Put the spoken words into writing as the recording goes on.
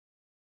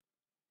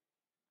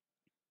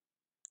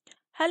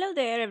Hello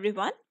there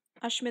everyone,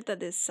 Ashmita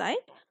this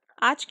side.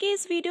 आज के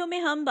इस वीडियो में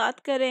हम बात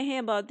कर रहे हैं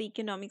about the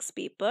economics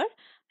paper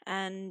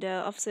end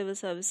of civil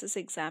services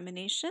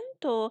examination.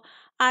 तो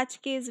आज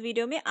के इस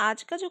वीडियो में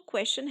आज का जो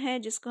क्वेश्चन है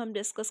जिसको हम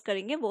डिस्कस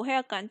करेंगे वो है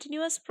a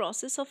continuous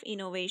process of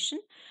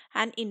innovation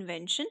and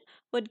invention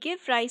would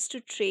give rise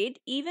to trade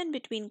even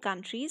between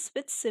countries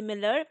with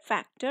similar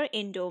factor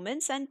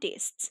endowments and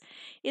tastes।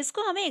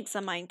 इसको हमें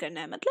एग्जामाइन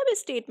करना है, मतलब इस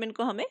स्टेटमेंट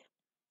को हमें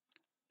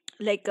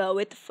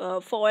with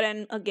for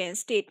and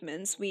against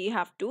statements we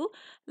have to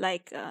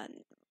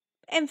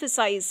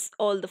emphasize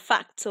all the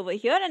facts over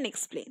here and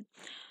explain।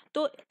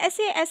 तो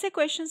ऐसे ऐसे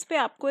क्वेश्चंस पे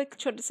आपको एक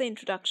छोटा सा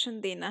इंट्रोडक्शन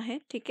देना है,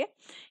 ठीक है,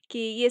 कि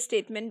ये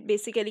स्टेटमेंट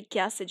बेसिकली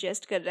क्या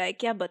सजेस्ट कर रहा है,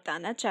 क्या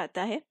बताना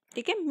चाहता है,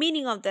 ठीक है।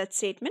 Meaning of that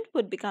statement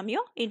would become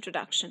your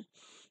introduction.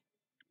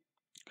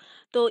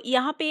 तो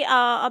यहाँ पे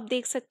आप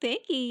देख सकते हैं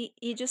कि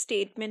ये जो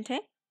स्टेटमेंट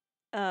है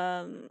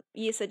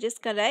ये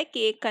सजेस्ट कर रहा है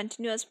कि एक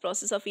continuous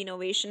process of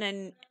innovation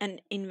and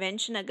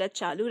invention अगर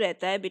चालू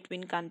रहता है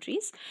बिटवीन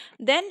कंट्रीज,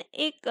 देन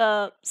एक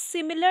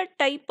similar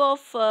type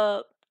of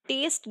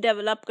test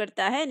develop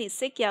करता है, और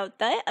इससे क्या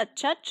होता है,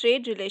 अच्छा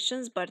ट्रेड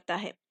रिलेशंस बढ़ता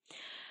है।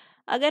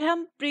 अगर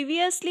हम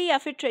प्रीवियसली या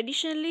फिर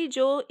ट्रेडिशनली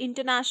जो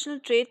इंटरनेशनल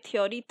ट्रेड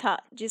थ्योरी था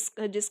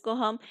जिसको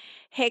हम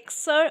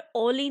हेक्सर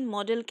ऑल इन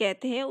मॉडल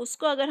कहते हैं,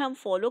 उसको अगर हम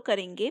फॉलो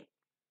करेंगे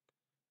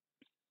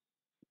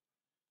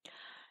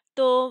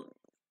तो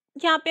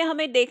यहाँ पे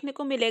हमें देखने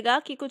को मिलेगा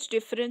कि कुछ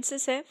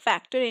डिफरेंसेस है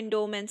फैक्टर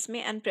एंडोमेंट्स में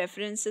एंड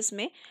प्रेफरेंसेस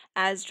में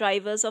as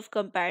drivers of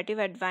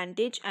comparative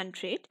advantage and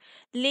trade.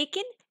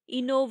 लेकिन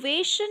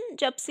इनोवेशन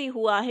जब से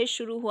हुआ है,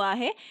 शुरू हुआ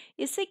है,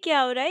 इससे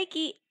क्या हो रहा है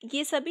कि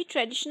ये सभी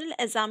ट्रेडिशनल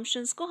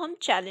एजम्पशंस को हम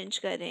चैलेंज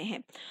कर रहे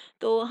हैं।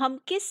 तो हम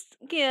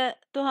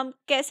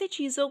कैसे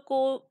चीज़ों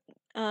को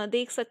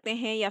देख सकते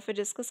हैं या फिर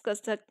डिस्कस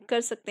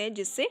कर सकते हैं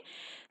जिससे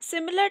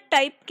सिमिलर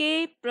टाइप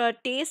के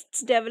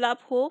टेस्ट्स डेवलप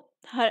हो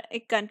हर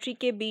एक कंट्री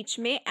के बीच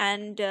में,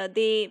 and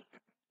they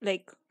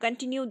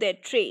continue there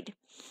trade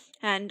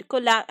and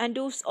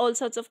do all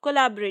sorts of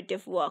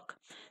collaborative work।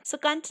 so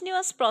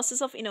continuous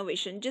process of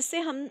innovation जिससे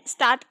हम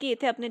स्टार्ट किए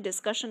थे अपने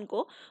डिस्कशन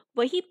को,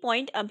 वही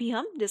पॉइंट अभी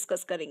हम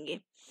डिस्कस करेंगे।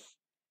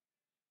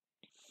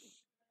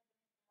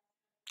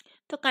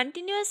 तो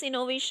कंटिन्यूअस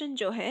इनोवेशन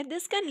जो है,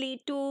 this can lead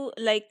to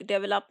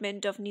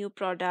development of new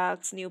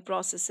products, new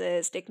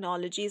processes,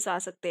 technologies आ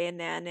सकते हैं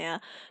नया नया।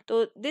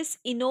 तो this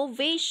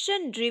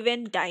innovation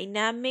driven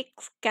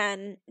dynamics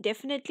can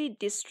definitely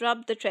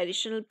disturb the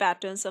traditional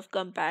patterns of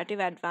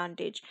comparative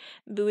advantage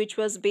which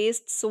was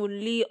based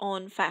सोनली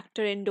on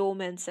factor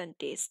endowments and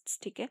tests,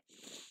 ठीक है।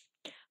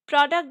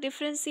 Product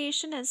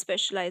differentiation and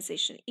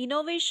specialisation,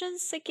 innovation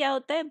से क्या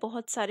होता है,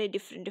 बहुत सारे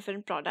डिफरेंट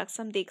डिफरेंट प्रोडक्ट्स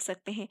हम देख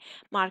सकते हैं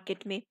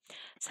मार्केट में।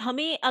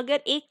 हमें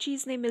अगर एक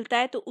चीज़ नहीं मिलता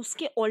है तो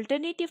उसके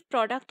ऑल्टरनेटिव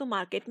प्रोडक्ट तो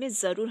मार्केट में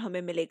ज़रूर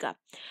हमें मिलेगा।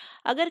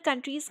 अगर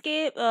कंट्रीज़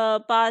के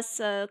पास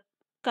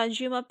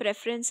कंज्यूमर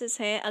प्रेफरेंसेस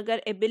हैं,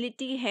 अगर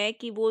एबिलिटी है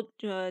कि वो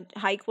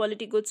हाई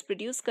क्वालिटी गुड्स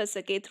प्रोड्यूस कर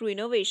सके through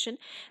innovation,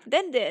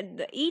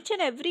 then each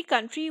and every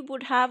country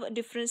would have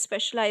different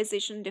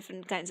specialisation,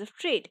 different kinds of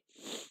trade.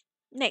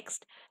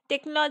 Next,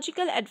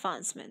 technological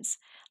advancements.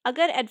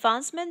 अगर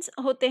एडवांसमेंट्स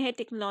होते हैं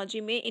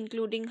टेक्नोलॉजी में,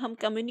 इंक्लूडिंग हम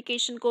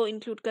कम्युनिकेशन को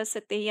इंक्लूड कर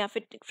सकते हैं या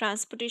फिर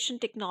ट्रांसपोर्टेशन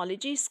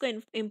टेक्नोलॉजीज को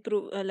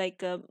इम्प्रूव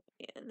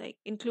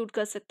इंक्लूड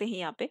कर सकते हैं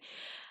यहाँ पे।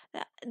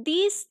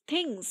 These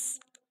things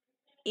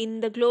in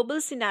the global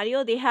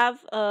scenario, they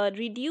have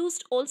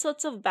reduced all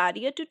sorts of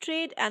barrier to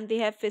trade, and they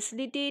have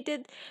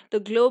facilitated the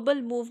global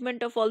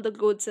movement of all the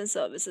goods and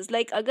services।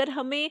 अगर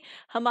हमें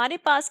हमारे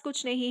पास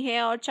कुछ नहीं है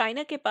और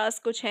चाइना के पास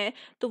कुछ है,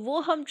 तो वो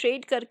हम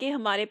ट्रेड करके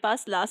हमारे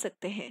पास ला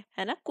सकते हैं,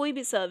 है ना, कोई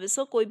भी सर्विस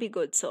हो, कोई भी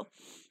गुड्स हो।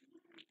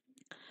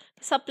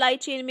 सप्लाई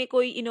चेन में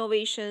कोई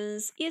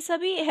इनोवेशंस, ये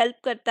सभी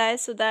हेल्प करता है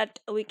so that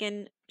we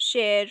can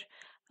share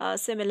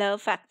similar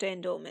factor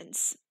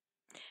endowments.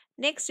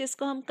 Next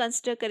जिसको हम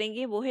कंसिडर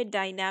करेंगे वो है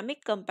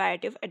डायनामिक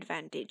कंपैरेटिव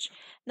एडवांटेज।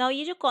 नाउ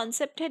ये जो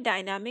कॉन्सेप्ट है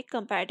डायनामिक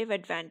कंपैरेटिव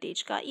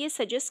एडवांटेज का, ये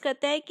सजेस्ट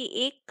करता है कि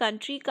एक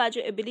कंट्री का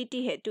जो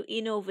एबिलिटी है to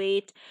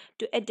innovate,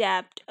 to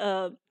adapt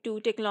to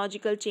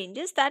technological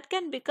changes, that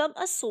can become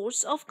a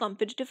source of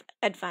competitive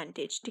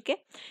advantage, ठीक है,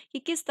 कि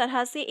किस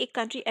तरह से एक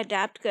कंट्री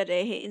अडेप्ट कर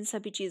रहे हैं इन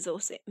सभी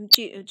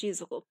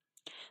चीज़ों को।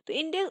 तो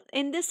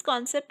इन दिस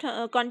कॉन्सेप्ट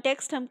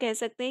कॉन्टेक्स्ट हम कह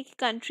सकते हैं कि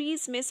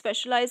कंट्रीज में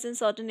specialise in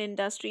certain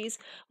industries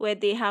where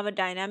they have a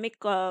dynamic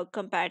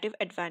comparative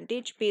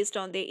advantage based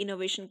on their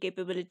innovation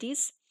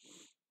capabilities।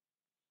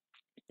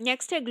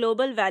 Next है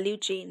global value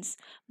chains.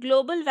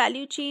 Global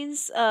value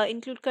chains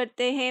include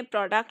करते हैं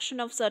production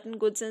of certain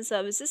goods and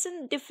services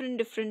in different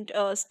different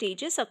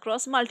stages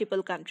across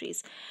multiple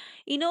countries.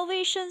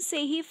 Innovation से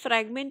ही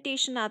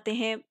fragmentation आते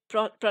हैं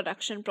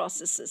production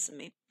processes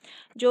में,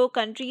 जो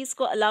countries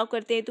को allow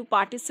करते हैं to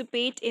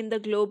participate in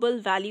the global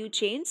value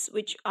chains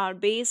which are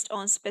based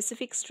on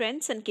specific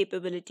strengths and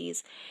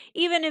capabilities,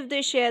 even if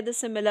they share the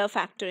similar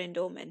factor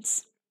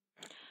endowments.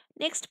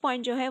 Next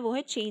point जो है वो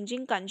है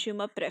चेंजिंग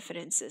कंज्यूमर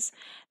प्रेफरेंसेस।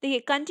 देखिए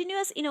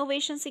कंटिन्यूअस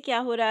इनोवेशन से क्या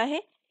हो रहा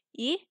है,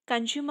 ये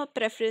कंज्यूमर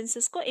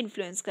प्रेफरेंसेस को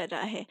इन्फ्लुएंस कर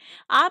रहा है।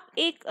 आप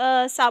एक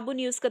साबुन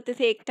यूज़ करते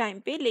थे एक टाइम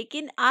पे,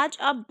 लेकिन आज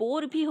आप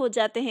बोर भी हो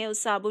जाते हैं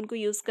उस साबुन को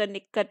यूज़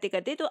करने करते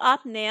करते, तो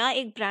आप नया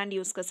एक ब्रांड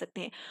यूज़ कर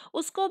सकते हैं।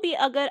 उसको भी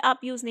अगर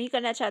आप यूज़ नहीं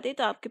करना चाहते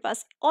तो आपके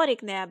पास और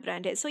एक नया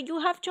ब्रांड है। So you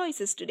have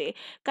choices today.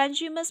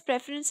 Consumers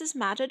preferences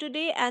matter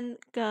today,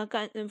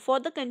 and for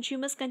the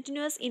consumers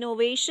continuous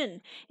innovation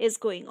is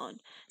going on.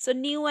 So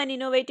new and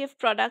innovative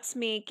products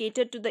may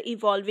cater to the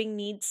evolving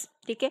needs.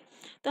 ठीक है,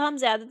 तो हम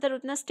ज़्यादातर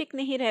उतना स्टिक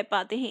नहीं रह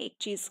पाते हैं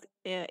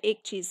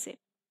एक चीज़ से।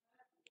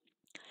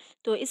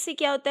 तो इससे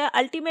क्या होता है,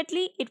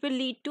 ultimately it will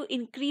lead to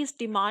increase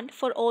demand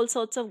for all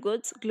sorts of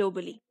goods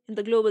globally in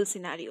the global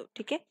scenario.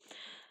 ठीक है,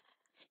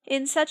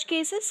 in such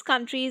cases,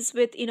 countries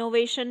with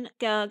innovation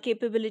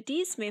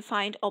capabilities may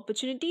find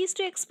opportunities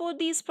to export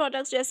these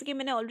products. जैसे कि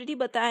मैंने already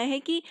बताया है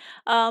कि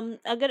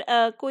अगर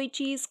कोई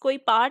चीज़, कोई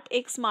पार्ट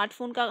एक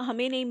स्मार्टफोन का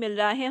हमें नहीं मिल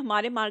रहा है,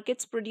 हमारे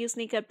मार्केट्स प्रोड्यूस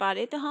नहीं कर पा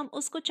रहे, तो हम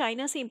उसको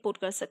चाइना से इंपोर्ट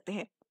कर सकते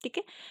हैं। ठीक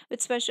है, with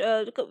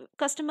special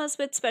customers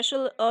with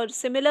special और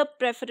सिमिलर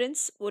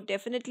प्रेफरेंस वो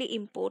डेफिनेटली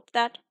इंपोर्ट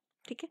दैट।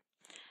 ठीक है,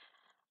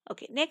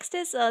 okay, next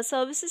is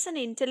services and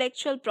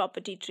intellectual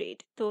property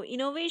trade. तो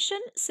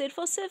इनोवेशन सिर्फ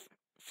और सिर्फ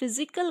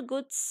फिजिकल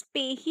गुड्स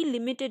पे ही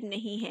लिमिटेड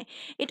नहीं है,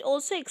 it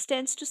also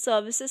extends to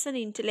services and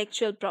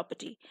intellectual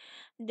property.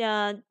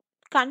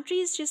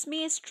 Countries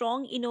जिसमें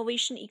स्ट्रॉन्ग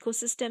इनोवेशन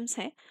इकोसिस्टम्स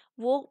हैं,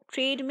 वो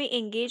ट्रेड में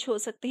एंगेज हो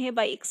सकते हैं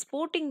bye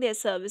exporting their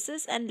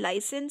services and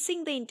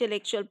licensing the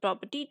intellectual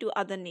property to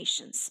other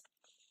Nations.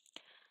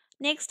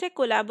 Next है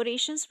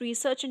collaborations,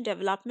 research and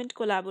development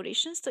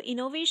collaborations. तो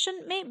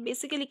innovation में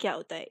बेसिकली क्या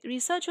होता है,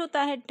 रिसर्च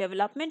होता है,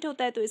 डेवलपमेंट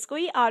होता है, तो इसको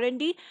ही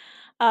R&D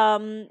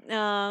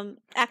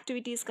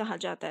एक्टिविटीज़ कहा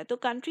जाता है। तो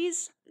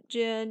countries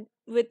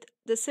with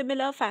the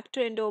similar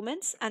factor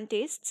endowments and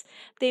tastes,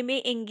 they may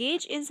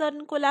engage in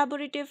certain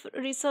collaborative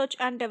research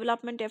and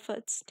development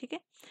efforts। ठीक है,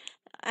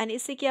 एंड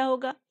इससे क्या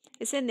होगा,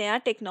 इससे नया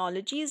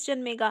टेक्नोलॉजीज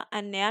जन्मेगा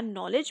एंड नया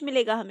नॉलेज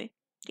मिलेगा हमें।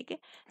 ठीक है,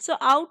 सो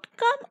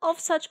outcome of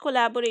such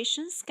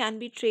collaborations can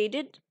be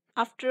traded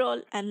after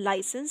all and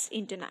licensed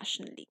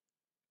internationally.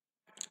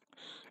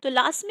 तो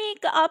लास्ट में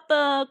एक आप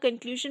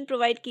कंक्लूजन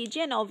प्रोवाइड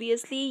कीजिए, and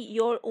obviously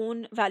your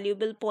own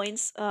valuable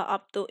points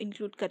आप तो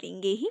इंक्लूड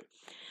करेंगे ही।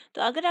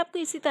 तो अगर आपको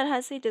इसी तरह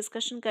से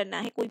डिस्कशन करना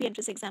है, कोई भी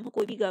एंट्रेंस एग्जाम हो,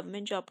 कोई भी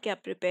गवर्नमेंट जॉब के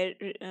आप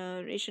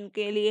प्रिपरेशन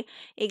के लिए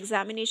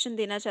एग्जामिनेशन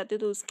देना चाहते हो,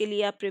 तो उसके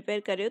लिए आप प्रिपेयर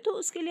कर रहे हो, तो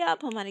उसके लिए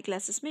आप हमारे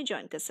क्लासेस में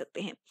ज्वाइन कर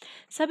सकते हैं।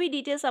 सभी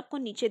डिटेल्स आपको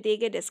नीचे दिए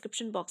गए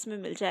डिस्क्रिप्शन बॉक्स में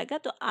मिल जाएगा।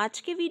 तो आज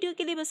के वीडियो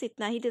के लिए बस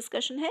इतना ही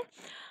डिस्कशन है।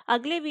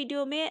 अगले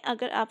वीडियो में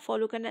अगर आप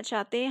फॉलो करना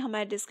चाहते हैं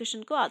हमारे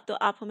डिस्कशन को, तो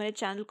आप हमारे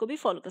चैनल को भी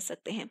फॉलो कर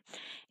सकते हैं।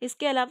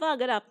 इसके अलावा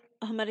अगर आप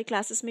हमारे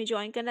क्लासेस में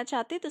ज्वाइन करना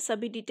चाहते हैं, तो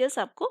सभी डिटेल्स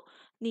आपको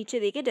नीचे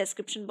दिए गए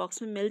डिस्क्रिप्शन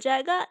बॉक्स में मिल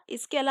जाएगा।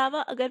 इसके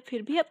अलावा अगर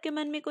फिर भी आपके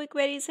मन में कोई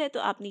क्वेरीज है, तो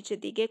आप नीचे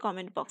दिए गए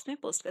कमेंट बॉक्स में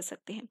पोस्ट कर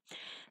सकते हैं।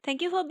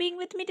 Thank you for being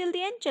with me till the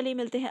end. चलिए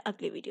मिलते हैं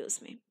अगले वीडियोस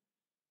में।